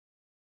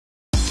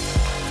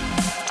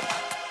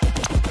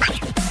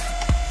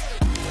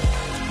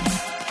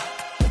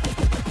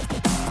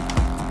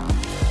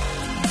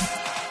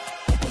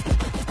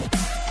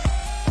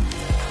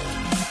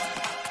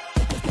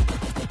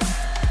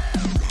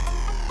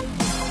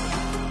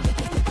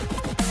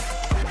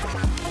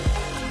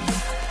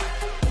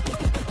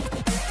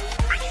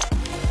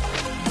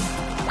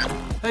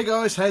Hey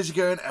guys, how's it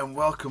going? And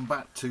welcome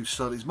back to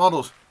Sully's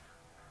Models.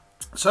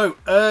 So,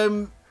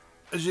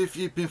 as if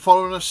you've been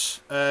following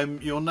us,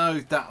 you'll know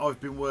that I've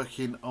been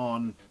working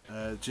on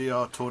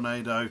GR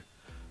Tornado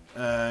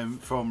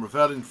from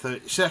Reveling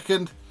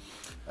 32nd.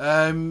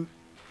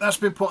 That's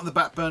been put on the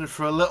back burner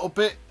for a little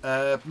bit,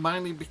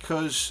 mainly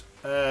because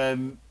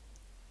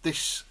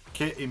this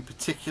kit in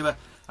particular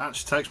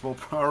actually takes more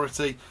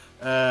priority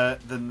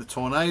than the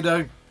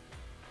Tornado.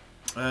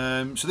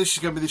 So this is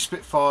going to be the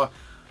Spitfire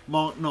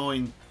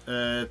MkIXc.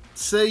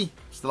 It's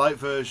the light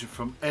version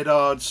from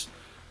Eduards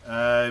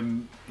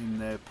in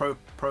their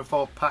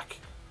profile pack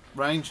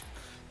range.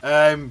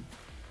 This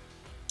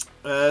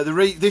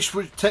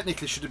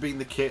technically should have been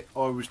the kit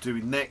I was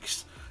doing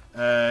next,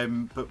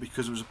 but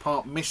because there was a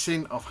part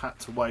missing, I've had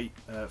to wait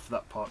for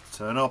that part to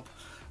turn up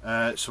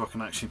so I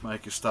can actually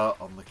make a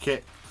start on the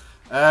kit.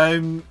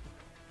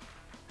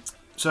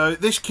 So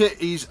this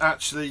kit is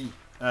actually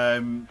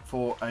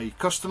for a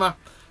customer.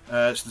 So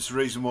there's a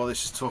reason why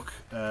this took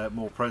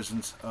more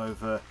presence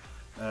over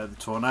the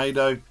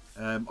Tornado.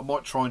 I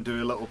might try and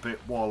do a little bit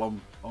while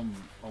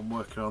I'm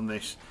working on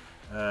this.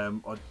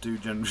 I do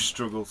generally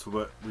struggle to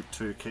work with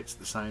two kits at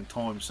the same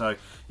time, so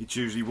it's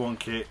usually one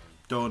kit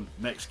done,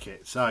 next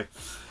kit. So,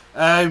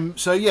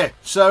 yeah.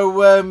 So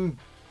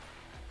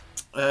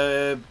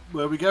where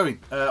are we going?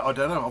 I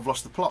don't know. I've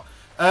lost the plot.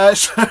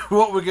 So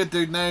what we're going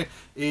to do now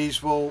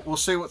is we'll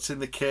see what's in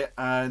the kit,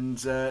 and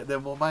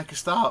then we'll make a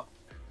start.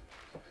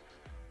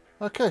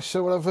 Okay,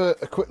 so we'll have a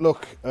quick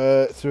look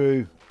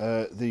through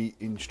the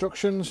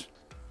instructions.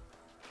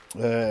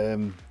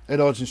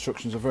 Eduard's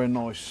instructions are very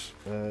nice,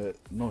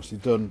 nicely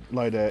done,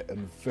 laid out,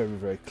 and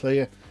very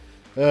clear.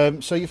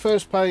 So your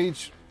first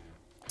page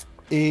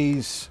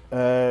is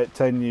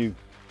telling you,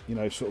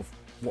 sort of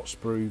what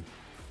sprue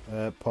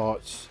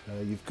parts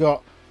you've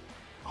got.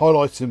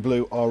 Highlighted in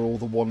blue are all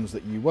the ones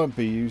that you won't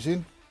be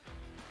using.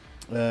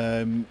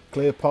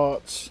 Clear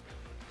parts.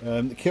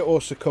 The kit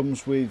also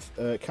comes with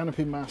a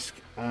canopy mask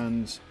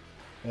and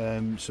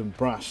some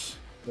brass,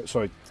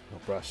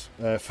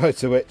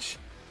 photo etch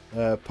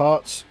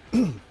parts.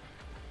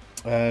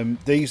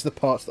 These are the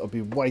parts that I've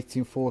been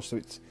waiting for, so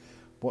it's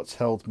what's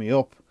held me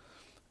up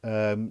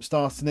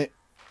starting it,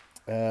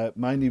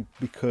 mainly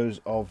because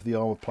of the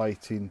armour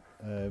plating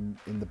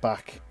in the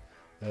back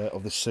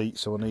of the seat,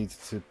 so I needed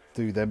to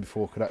do them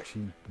before I could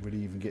actually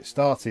really even get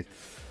started.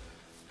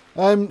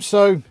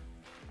 So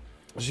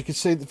as you can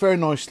see, they're very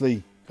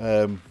nicely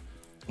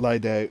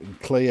laid out and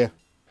clear.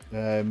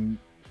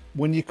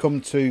 When you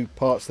come to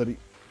parts that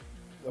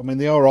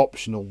they are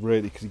optional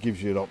really, because it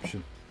gives you an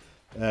option,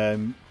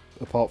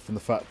 apart from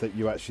the fact that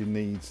you actually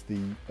need the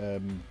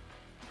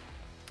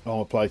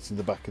armour plates in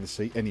the back of the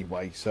seat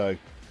anyway. So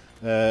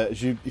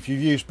if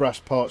you've used brass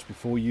parts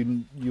before,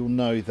 you'll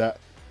know that,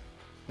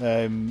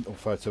 or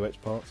photo etch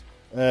parts,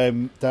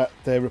 that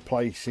they're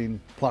replacing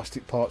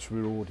plastic parts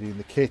we were already in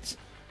the kit.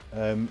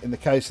 In the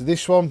case of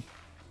this one,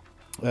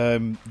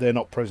 they're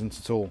not present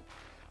at all,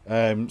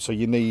 so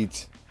you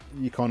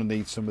kind of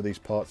need some of these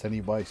parts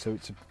anyway, so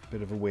it's a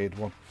bit of a weird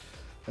one.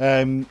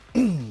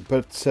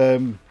 But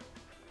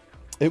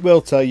it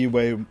will tell you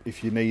where,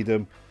 if you need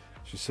them.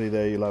 As you see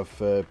there, you'll have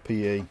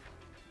PE,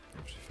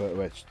 obviously photo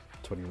etch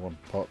 21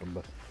 part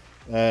number,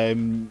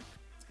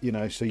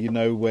 so you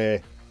know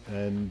where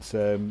and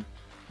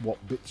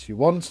what bits you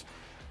want.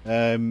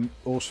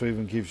 Also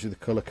even gives you the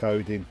colour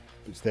coding.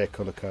 It's their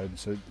colour code,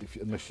 so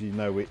unless you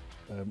know it,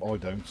 I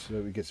don't, so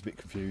it gets a bit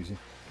confusing.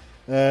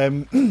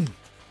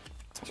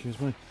 Excuse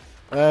me.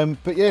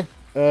 But yeah,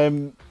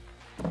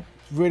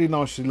 really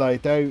nicely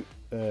laid out,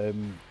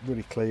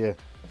 really clear,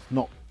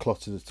 not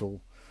cluttered at all.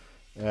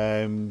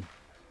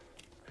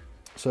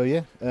 So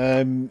yeah,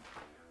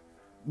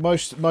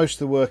 most of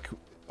the work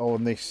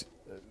on this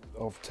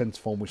I've tend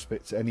to find with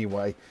Spitz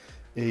anyway,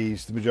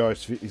 is the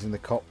majority of it is in the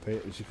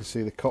cockpit. As you can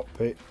see, the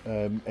cockpit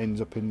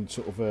ends up in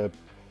sort of a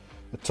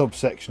tub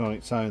section on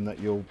its own that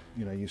you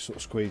sort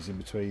of squeeze in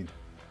between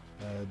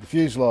the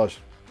fuselage.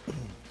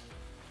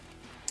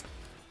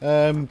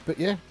 But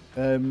yeah,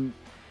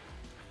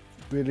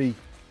 really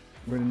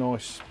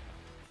nice,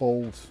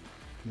 bold,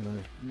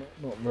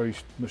 not very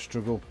much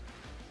struggle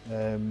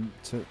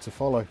to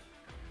follow.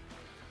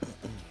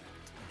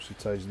 Obviously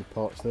tells you the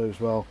parts there as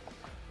well,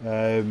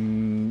 for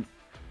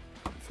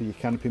your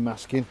canopy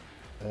masking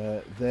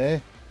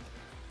there.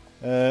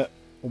 I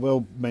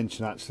will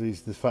mention actually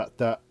is the fact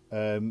that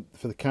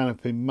for the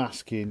canopy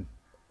masking,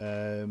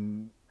 as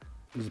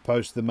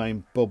opposed to the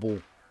main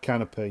bubble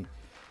canopy,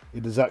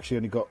 it has actually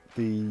only got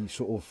the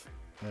sort of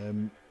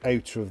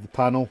outer of the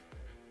panel,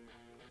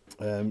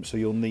 so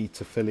you'll need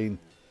to fill in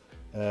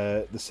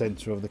the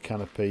centre of the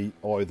canopy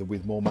either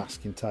with more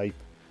masking tape,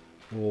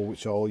 or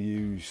which I'll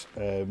use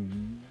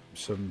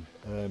some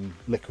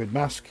liquid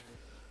mask.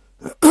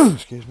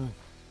 Excuse me,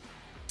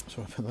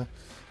 sorry for that.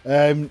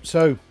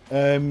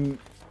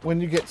 When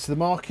you get to the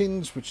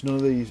markings, which none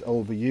of these I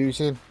will be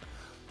using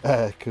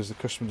because the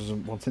customer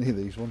doesn't want any of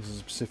these ones, there's a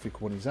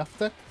specific one he's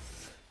after,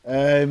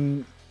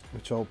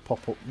 which I'll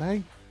pop up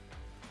now.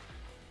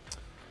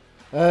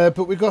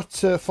 But we've got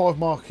 5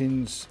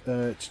 markings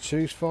to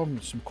choose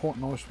from, some quite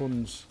nice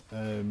ones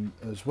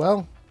as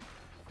well.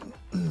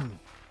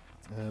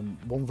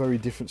 One very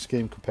different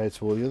scheme compared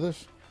to all the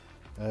others,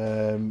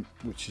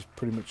 which is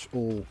pretty much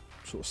all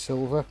sort of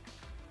silver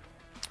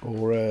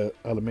or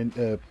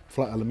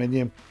flat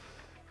aluminium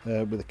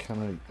with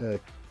a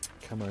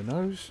camo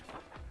nose,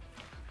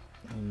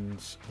 and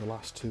the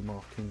last 2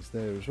 markings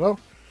there as well.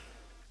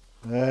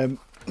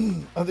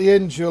 At the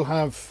end you'll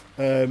have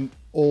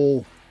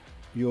all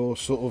your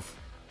sort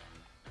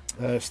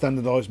of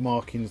standardised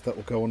markings that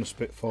will go on a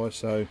Spitfire,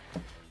 so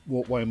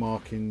walkway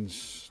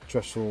markings,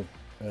 trestle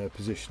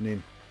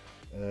positioning,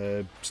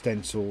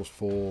 stencils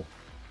for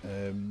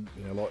you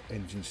know, like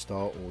engine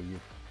start or your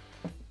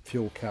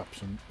fuel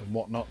caps and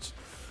whatnot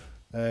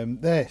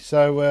there.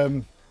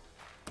 So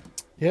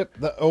yep,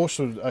 that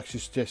also actually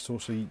suggests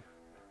also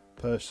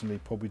personally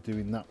probably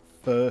doing that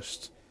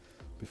first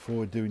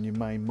before doing your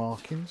main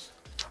markings.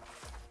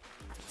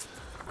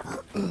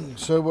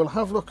 So we'll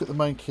have a look at the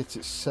main kit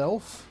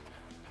itself.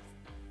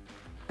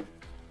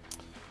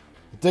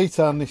 The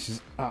detail on this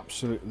is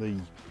absolutely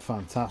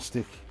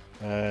fantastic.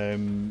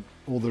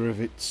 All the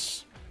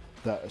rivets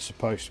that are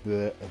supposed to be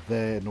there are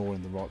there and all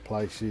in the right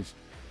places.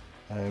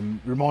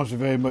 Reminds me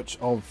very much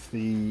of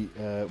the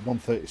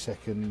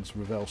 1/32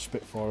 Revell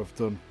Spitfire I've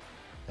done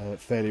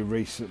fairly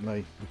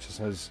recently, which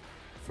has,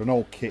 for an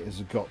old kit, has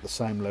got the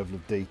same level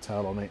of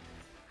detail on it.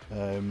 You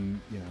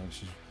know,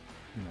 this is,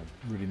 you know,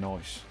 really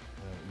nice,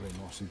 really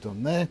nicely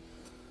done there.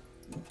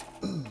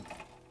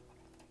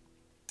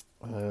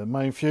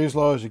 Main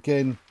fuselage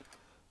again,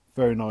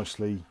 very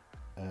nicely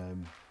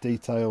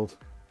detailed.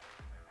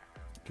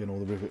 Again, all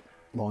the rivet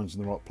lines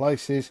in the right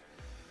places.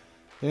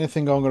 The only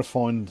thing I'm going to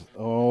find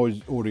I'm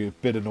already a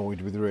bit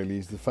annoyed with really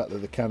is the fact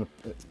that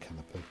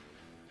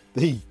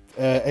the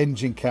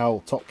engine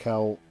cowl, top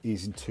cowl,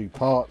 is in 2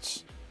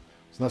 parts.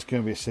 So that's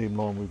going to be a seam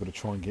line we've got to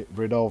try and get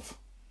rid of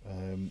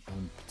and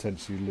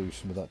potentially lose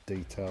some of that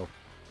detail.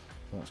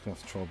 So that's going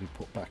to have to try and be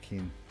put back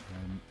in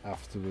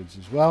afterwards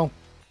as well.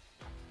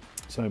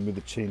 Same with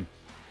the chin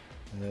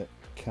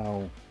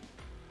cowl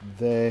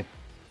there.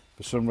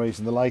 For some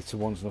reason the later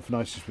ones, and I've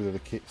noticed with other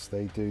kits,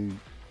 they do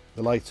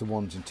the later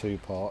ones in 2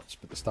 parts,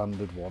 but the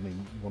standard one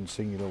in one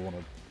singular one.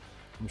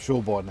 I'm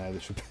sure by now they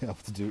should be able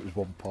to do it as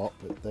 1 part,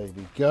 but there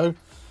we go.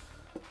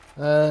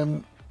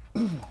 I'll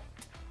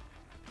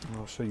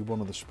show you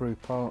one of the sprue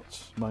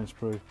parts, main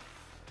sprue.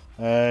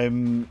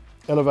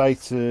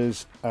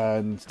 Elevators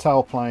and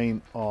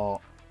tailplane are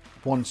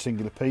 1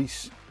 singular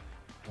piece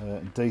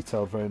and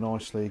detailed very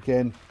nicely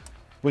again.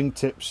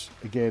 Wingtips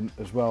again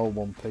as well,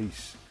 1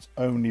 piece. It's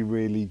only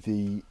really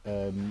the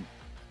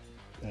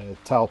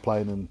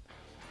tailplane and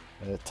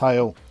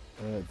tail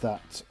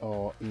that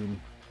are in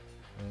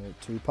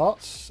 2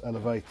 parts.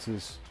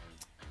 Elevators,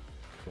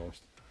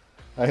 Christ,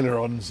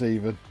 ailerons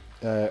even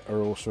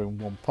are also in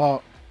 1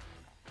 part.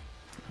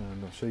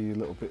 And I'll show you a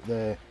little bit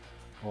there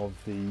of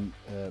the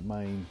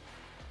main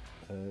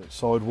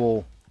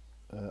sidewall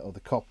of the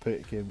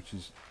cockpit again, which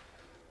is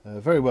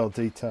very well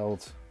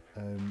detailed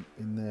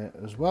in there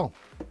as well.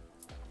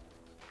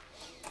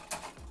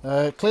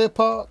 Clear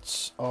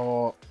parts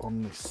are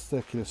on this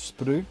circular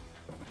sprue,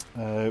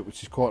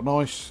 which is quite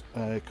nice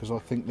because I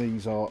think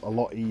these are a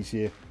lot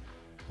easier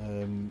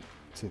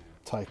to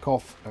take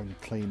off and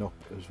clean up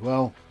as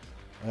well.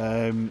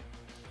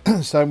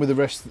 Same with the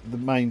rest of the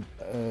main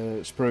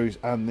sprues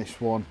and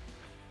this one.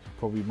 You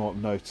probably might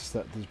have noticed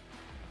that there's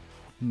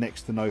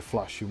next to no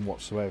flashing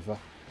whatsoever.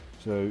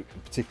 So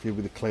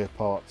particularly with the clear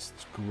parts,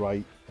 it's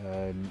great.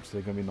 So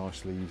they're going to be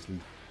nicely, easily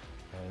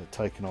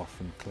taken off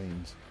and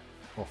cleaned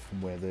off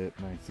from where they're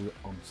mounted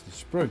onto the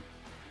sprue.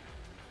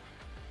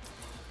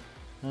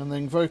 And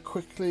then very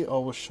quickly I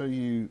will show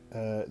you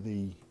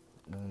the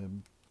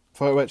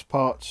photo etch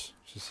parts.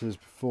 As it says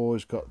before,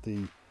 it's got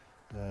the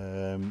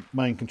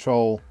main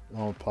control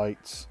armor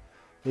plates,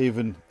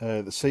 even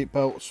the seat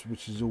belts,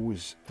 which is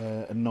always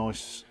a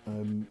nice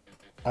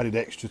added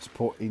extra to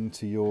put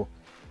into your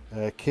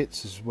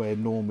kits, is where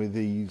normally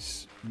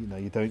these, you know,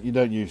 you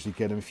don't usually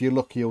get them. If you're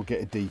lucky, you'll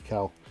get a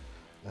decal,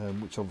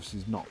 which obviously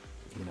is not,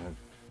 you know,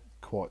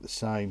 quite the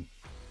same.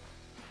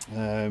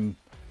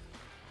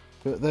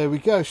 But there we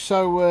go.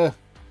 So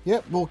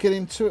yeah, we'll get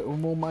into it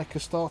and we'll make a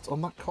start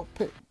on that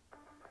cockpit.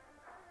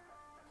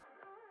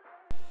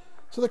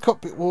 So the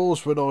cockpit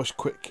walls were nice,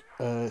 quick,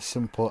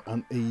 simple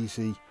and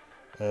easy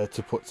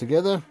to put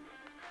together.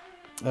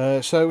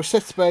 So we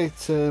set about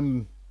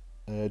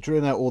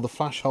drilling out all the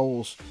flash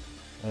holes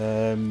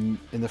in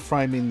the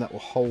framing that will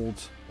hold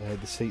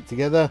the seat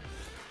together,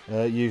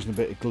 using a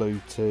bit of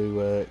glue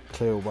to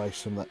clear away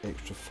some of that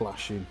extra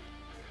flashing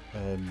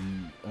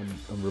and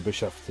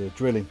rubbish after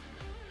drilling.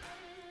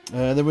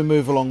 Then we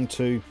move along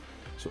to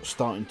sort of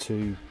starting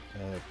to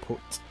put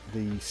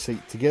the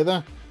seat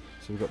together.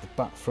 So we've got the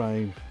back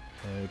frame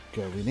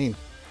going in.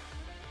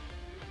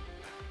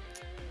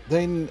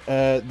 Then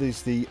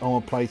there's the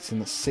armor plating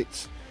that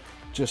sits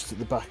just at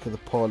the back of the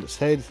pilot's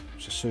head,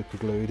 which is super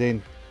glued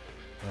in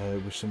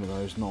with some of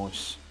those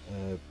nice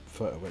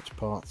photo etch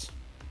parts.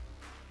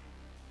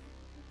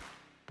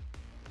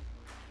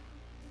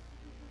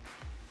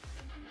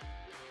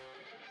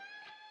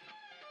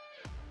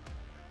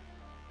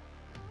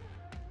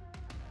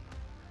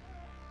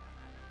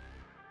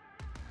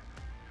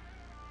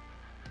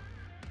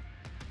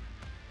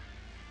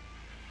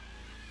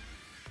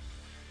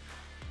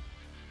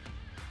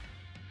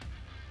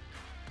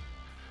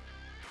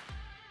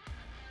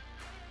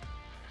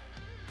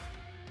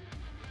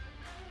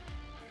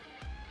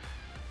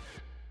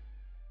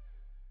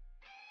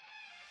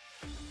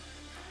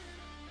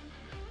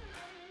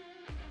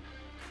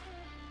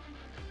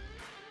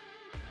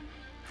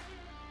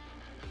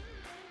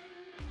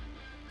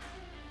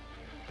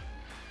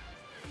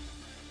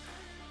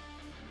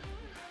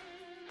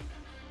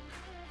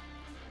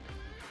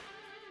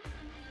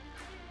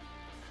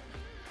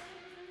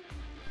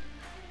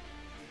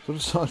 So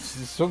for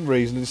some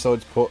reason I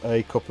decided to put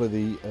a couple of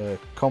the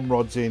com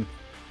rods in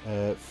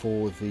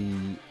for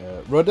the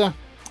rudder,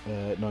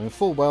 knowing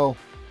full well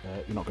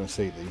you're not going to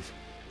see these,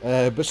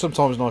 but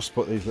sometimes it's nice to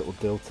put these little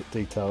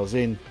details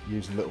in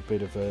using a little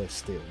bit of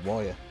steel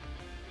wire.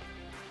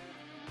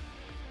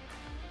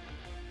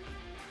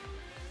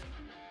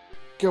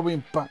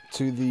 Going back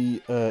to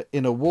the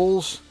inner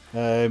walls,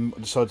 I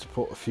decided to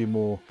put a few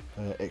more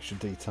extra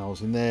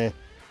details in there.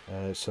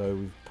 So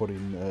we've put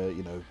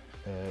in,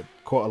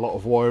 quite a lot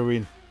of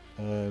wiring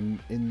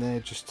in there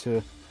just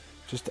to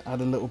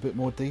add a little bit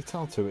more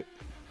detail to it.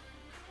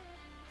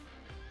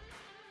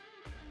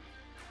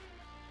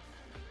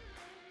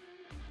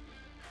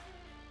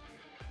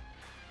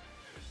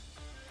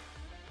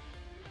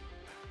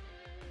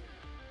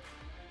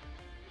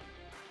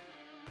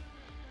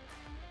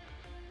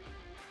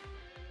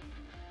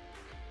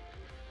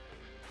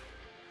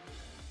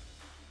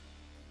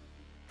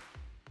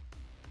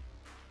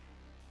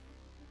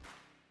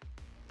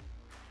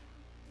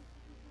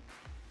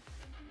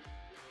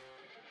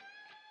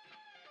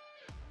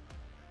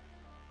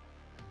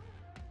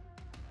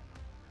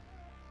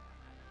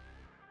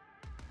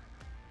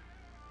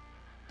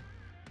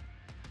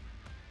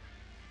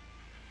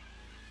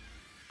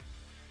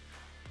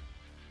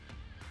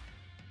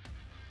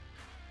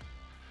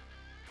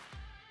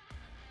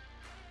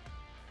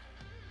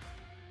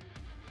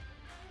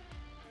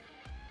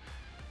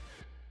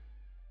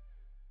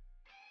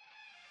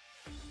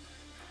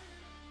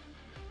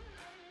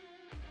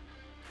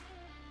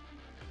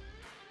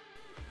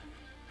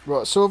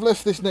 Right, so I've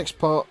left this next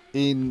part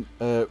in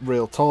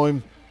real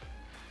time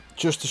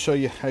just to show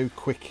you how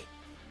quick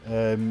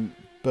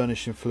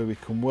burnishing fluid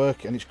can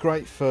work, and it's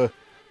great for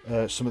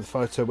some of the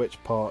photo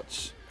etch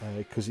parts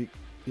because it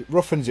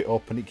roughens it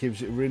up and it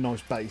gives it a really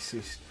nice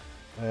basis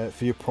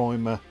for your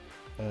primer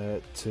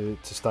to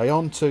stay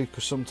onto,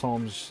 because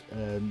sometimes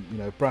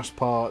brass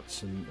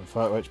parts and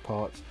photo etch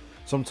parts,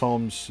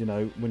 sometimes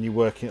when you're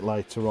working it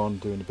later on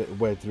doing a bit of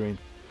weathering,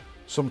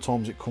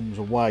 sometimes it comes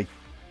away.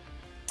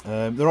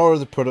 There are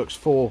other products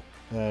for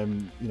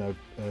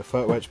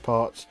photo etch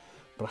parts,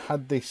 but I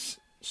had this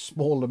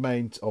small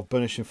amount of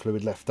burnishing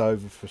fluid left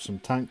over for some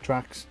tank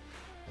tracks,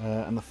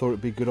 and I thought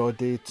it'd be a good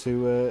idea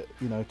to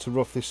to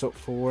rough this up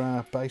for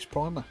our base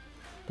primer.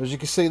 But as you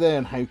can see there,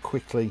 and how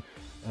quickly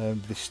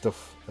this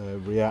stuff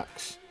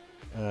reacts.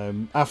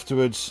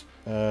 Afterwards,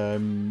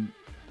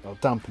 I'll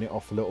dampen it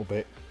off a little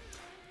bit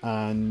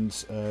and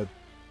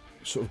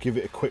sort of give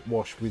it a quick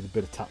wash with a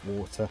bit of tap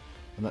water,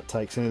 and that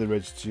takes any of the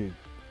residue,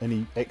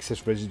 any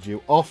excess residue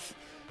off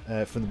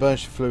from the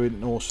burnishing fluid,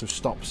 and also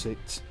stops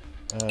it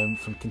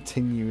from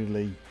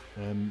continually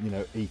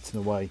eating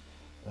away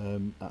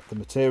at the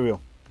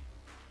material.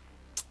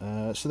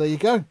 So there you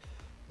go.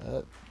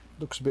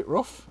 Looks a bit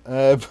rough,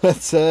 but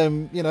it's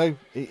going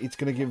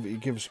to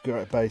give us a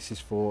great basis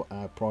for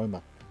our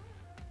primer.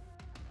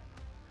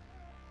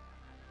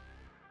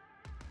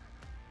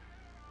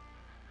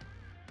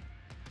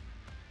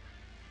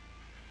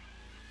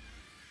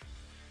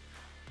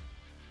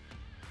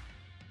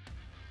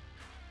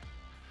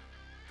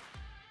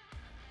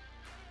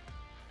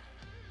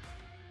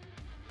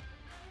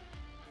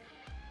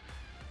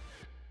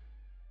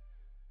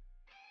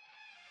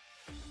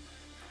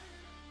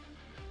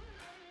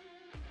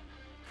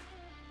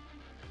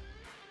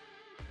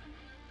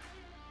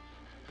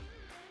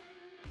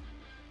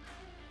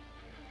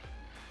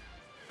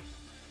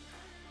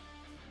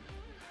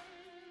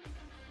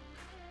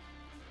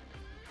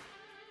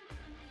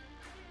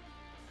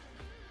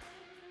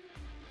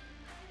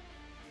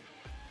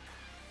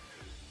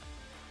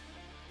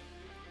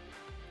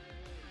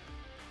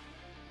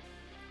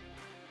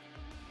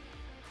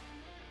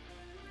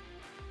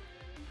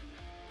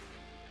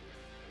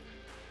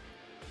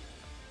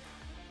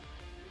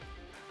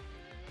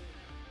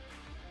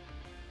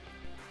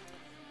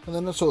 And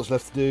then that's all that's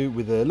left to do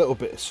with a little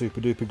bit of super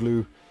duper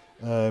glue.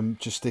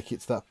 Just stick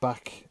it to that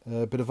back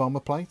bit of armour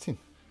plating.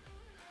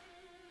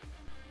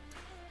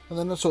 And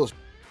then that's all that's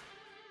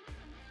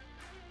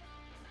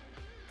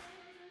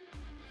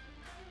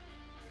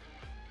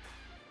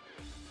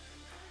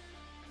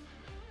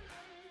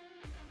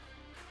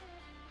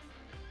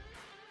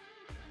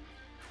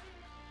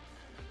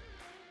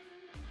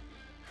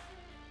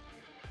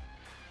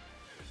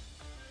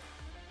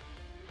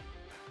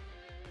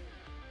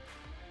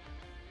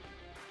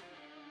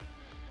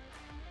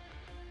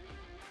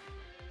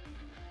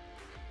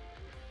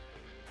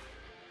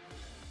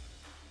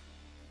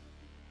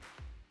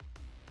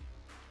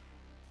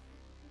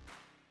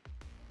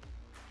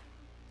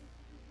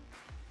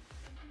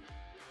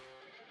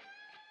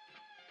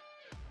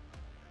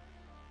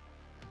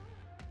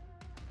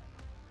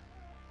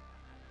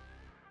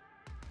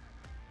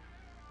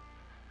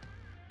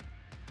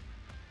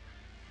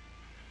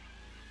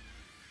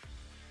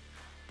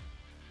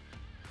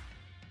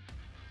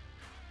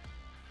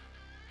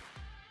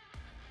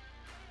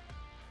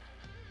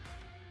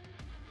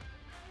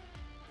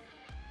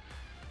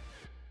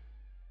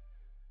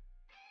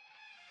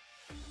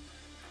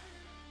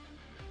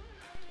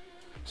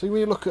So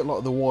when you look at a lot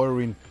of the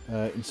wiring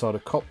inside a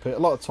cockpit, a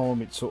lot of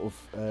time it's sort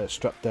of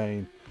strapped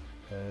down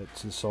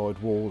to the side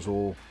walls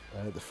or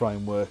the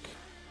framework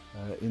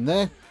in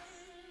there.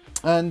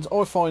 And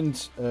I find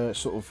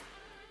sort of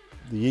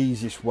the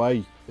easiest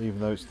way, even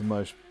though it's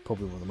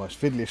probably one of the most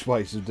fiddliest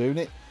ways of doing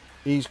it,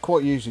 is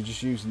quite usually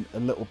just using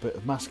a little bit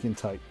of masking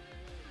tape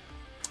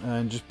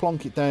and just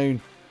plonk it down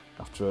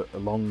after a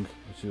long,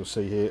 as you'll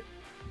see here,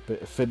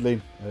 bit of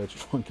fiddling to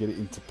try and get it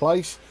into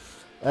place.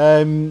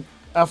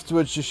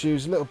 Afterwards, just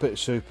use a little bit of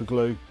super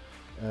glue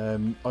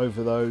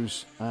over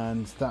those,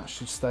 and that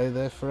should stay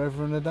there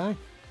forever and a day.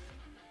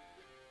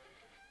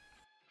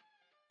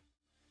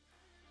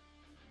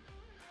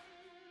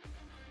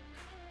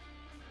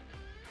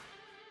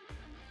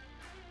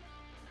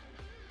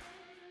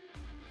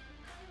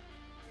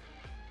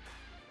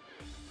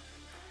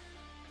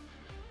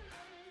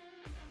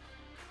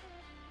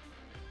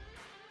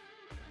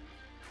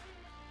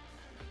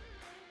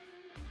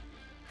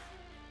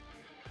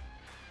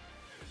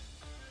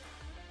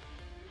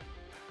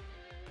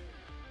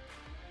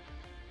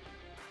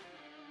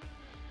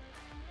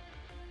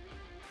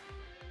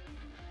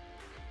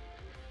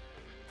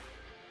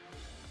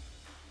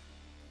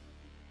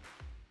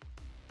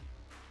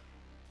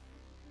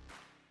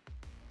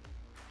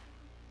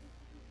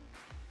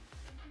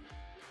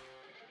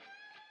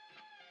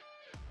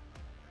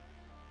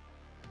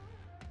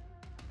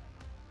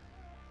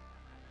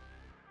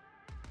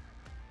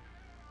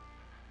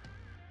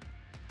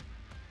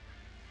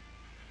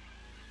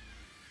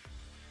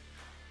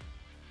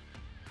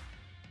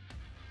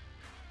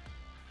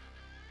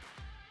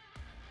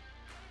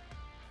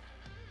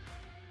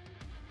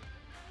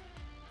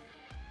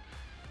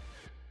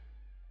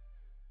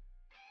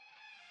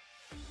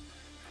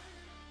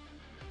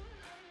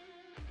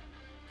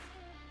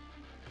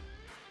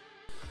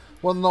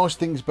 One of the nice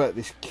things about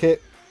this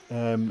kit,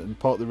 and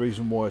part of the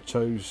reason why I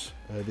chose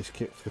this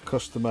kit for the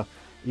customer,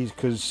 is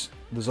because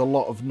there's a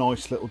lot of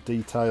nice little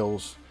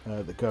details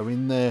that go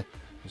in there.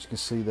 As you can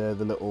see there,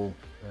 the little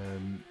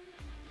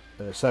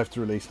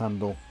safety release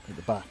handle at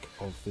the back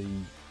of the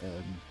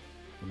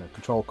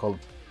control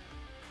column.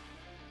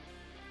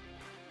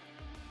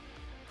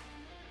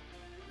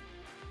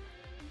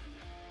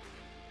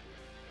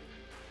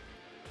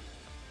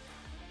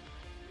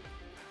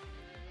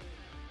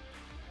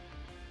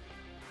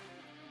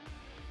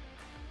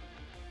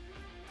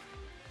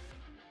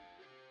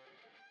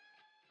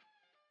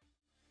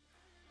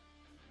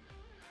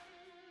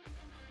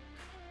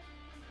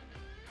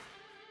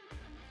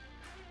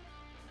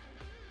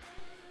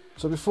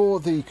 So before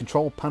the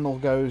control panel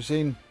goes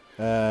in,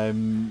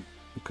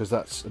 because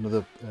that's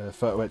another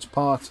photo etch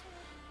part,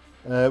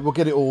 we'll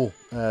get it all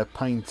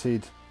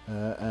painted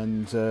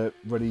and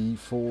ready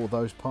for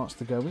those parts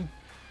to go in.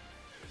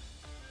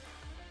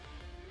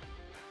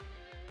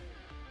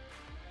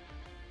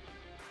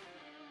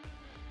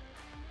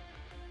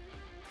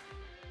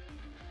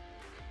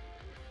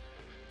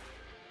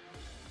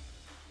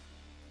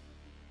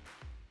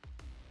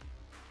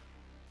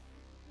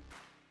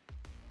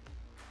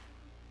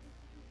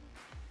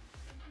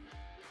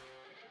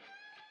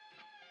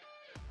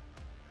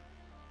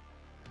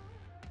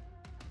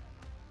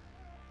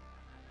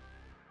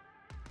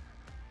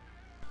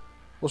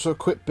 Also a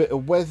quick bit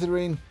of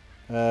weathering,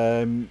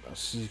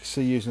 as you can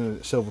see, using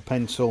a silver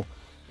pencil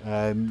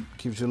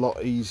gives you a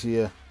lot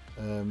easier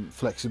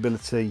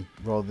flexibility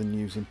rather than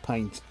using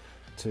paint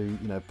to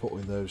put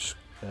in those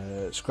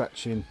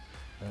scratching,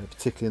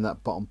 particularly in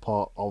that bottom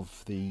part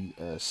of the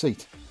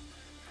seat.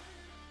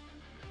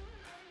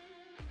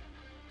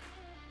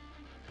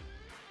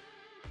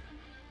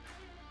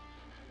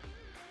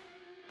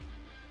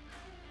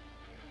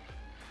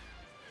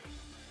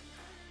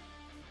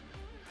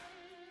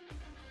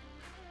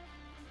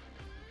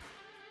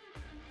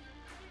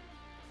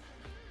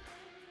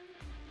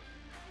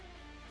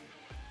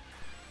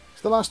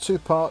 The last two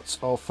parts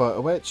of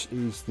photo etch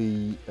is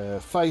the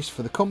face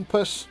for the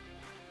compass,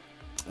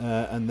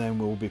 and then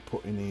we'll be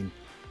putting in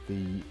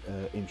the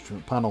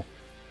instrument panel.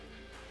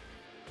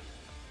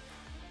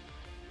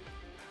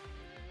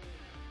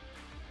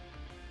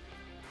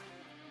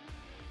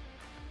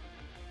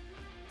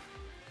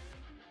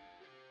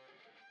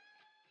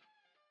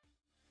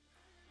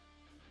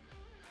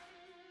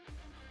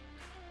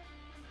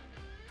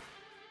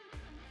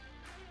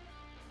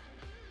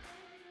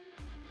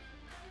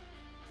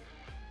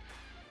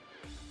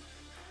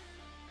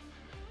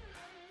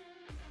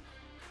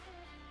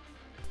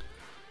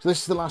 So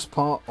this is the last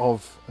part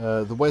of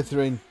the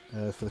weathering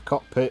for the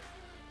cockpit,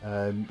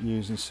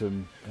 using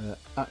some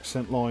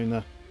accent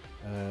liner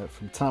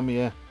from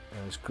Tamiya.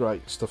 It's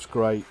great, stuff's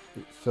great.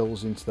 It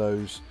fills into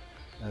those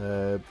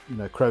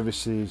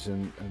crevices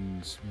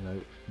and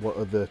what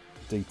other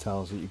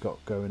details that you've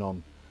got going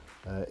on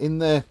in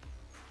there.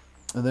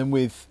 And then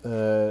with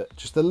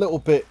just a little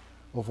bit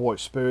of white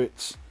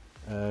spirits,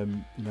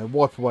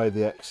 wipe away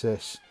the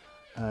excess,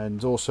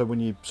 and also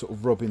when you're sort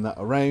of rubbing that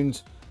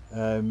around,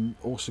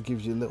 also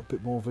gives you a little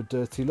bit more of a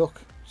dirty look,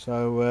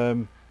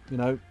 so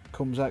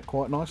comes out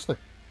quite nicely.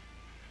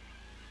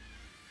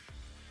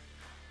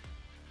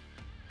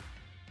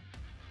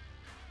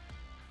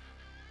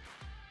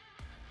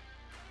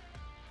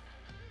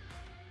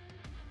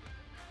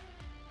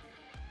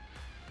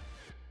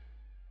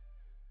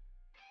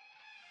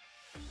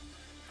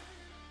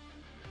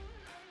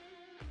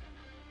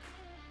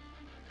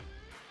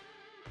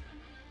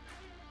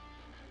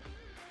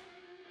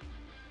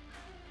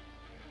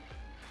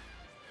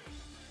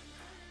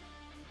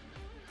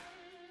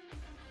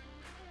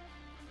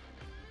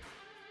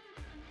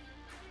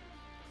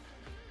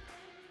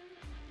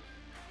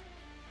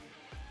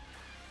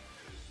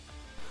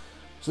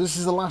 So this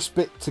is the last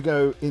bit to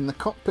go in the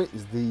cockpit,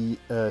 is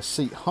the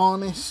seat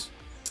harness.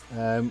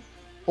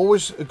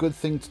 Always a good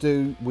thing to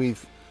do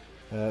with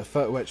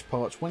photo etch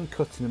parts when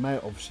cutting them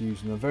out, obviously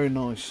using a very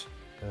nice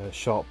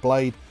sharp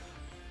blade,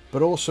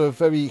 but also a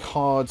very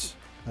hard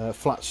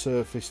flat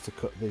surface to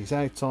cut these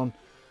out on.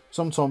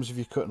 Sometimes if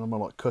you're cutting them on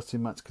like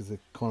cutting mats, because they're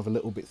kind of a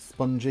little bit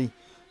spongy,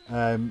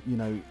 you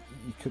know,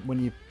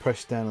 when you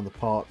press down on the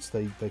parts,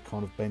 they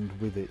kind of bend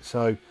with it.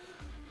 So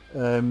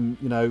you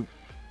know,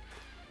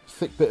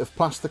 thick bit of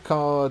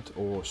plasticard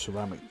or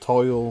ceramic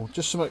tile,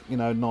 just something, you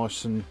know,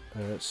 nice and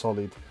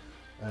solid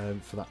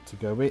for that to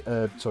go with,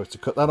 to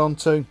cut that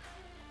onto.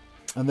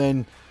 And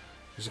then,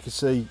 as you can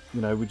see,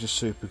 you know, we just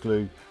super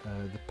glue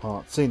the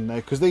parts in now,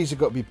 because these have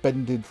got to be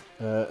bended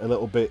a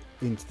little bit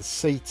into the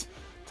seat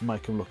to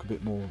make them look a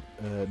bit more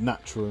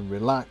natural and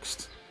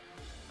relaxed.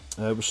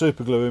 We'll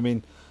super glue them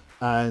in,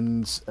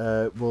 and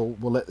we'll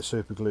let the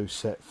super glue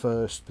set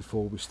first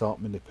before we start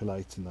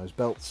manipulating those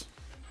belts.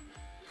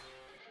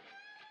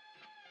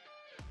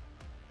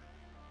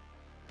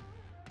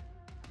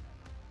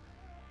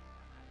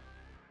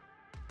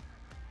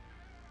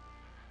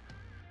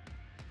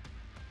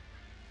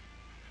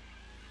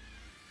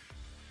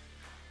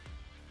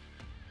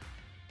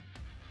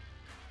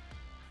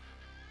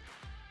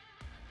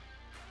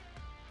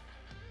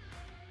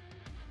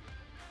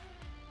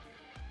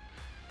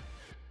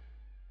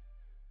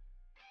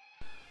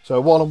 So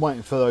while I'm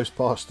waiting for those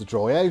parts to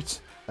dry out,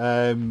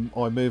 I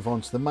move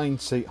on to the main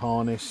seat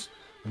harness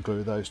and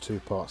glue those two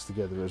parts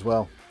together as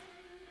well.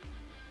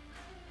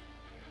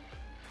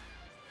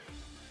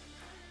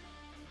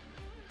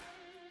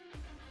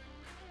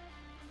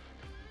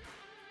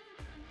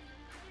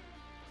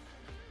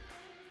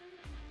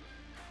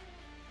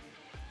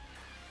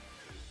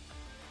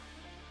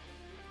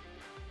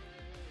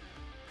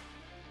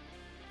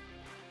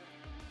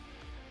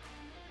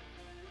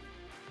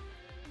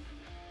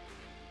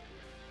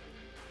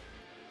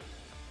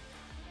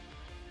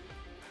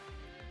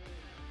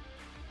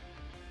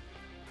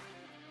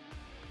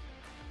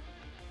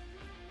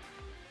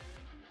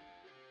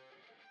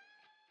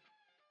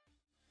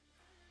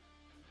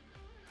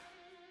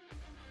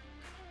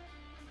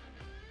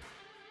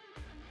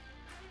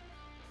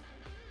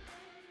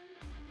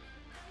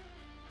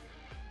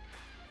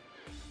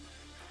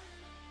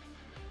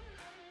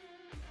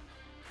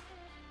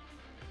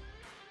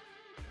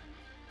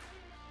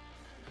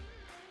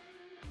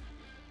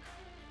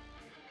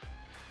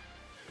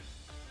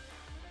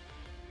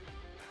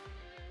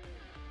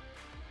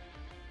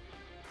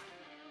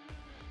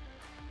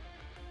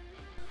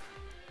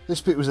 This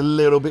bit was a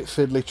little bit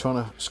fiddly,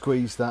 trying to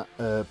squeeze that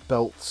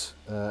belt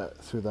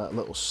through that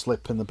little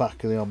slip in the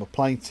back of the armour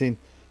plating,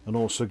 and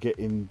also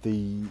getting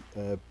the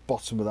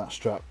bottom of that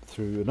strap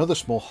through another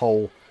small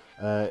hole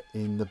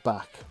in the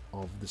back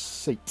of the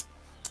seat.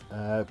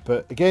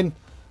 But again,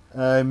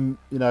 you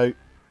know,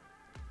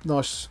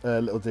 nice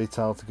little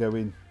detail to go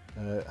in,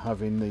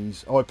 having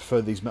these. I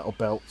prefer these metal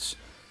belts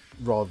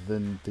rather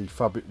than the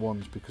fabric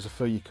ones, because I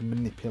feel you can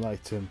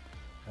manipulate them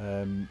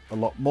a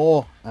lot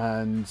more,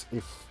 and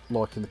if,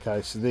 like in the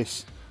case of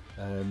this,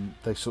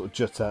 they sort of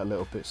jut out a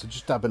little bit, so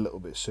just dab a little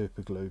bit of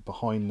super glue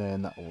behind there,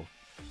 and that will,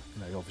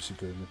 you know, obviously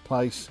glue them in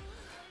place.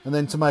 And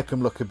then to make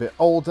them look a bit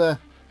older,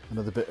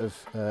 another bit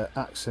of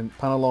accent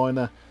panel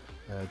liner,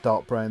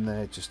 dark brown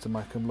there, just to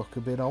make them look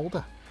a bit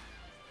older.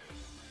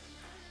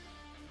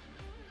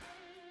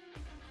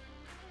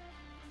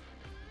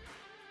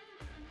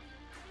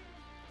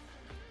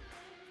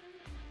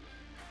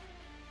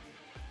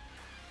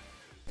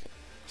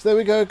 So there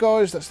we go,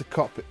 guys, that's the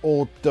cockpit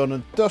all done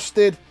and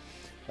dusted.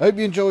 I hope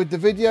you enjoyed the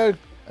video.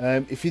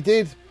 If you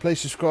did, please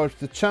subscribe to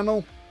the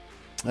channel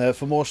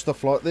for more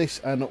stuff like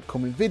this and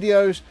upcoming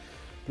videos.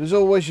 But as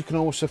always, you can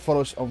also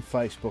follow us on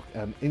Facebook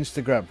and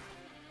Instagram.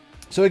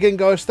 So again,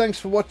 guys, thanks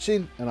for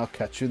watching, and I'll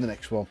catch you in the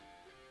next one.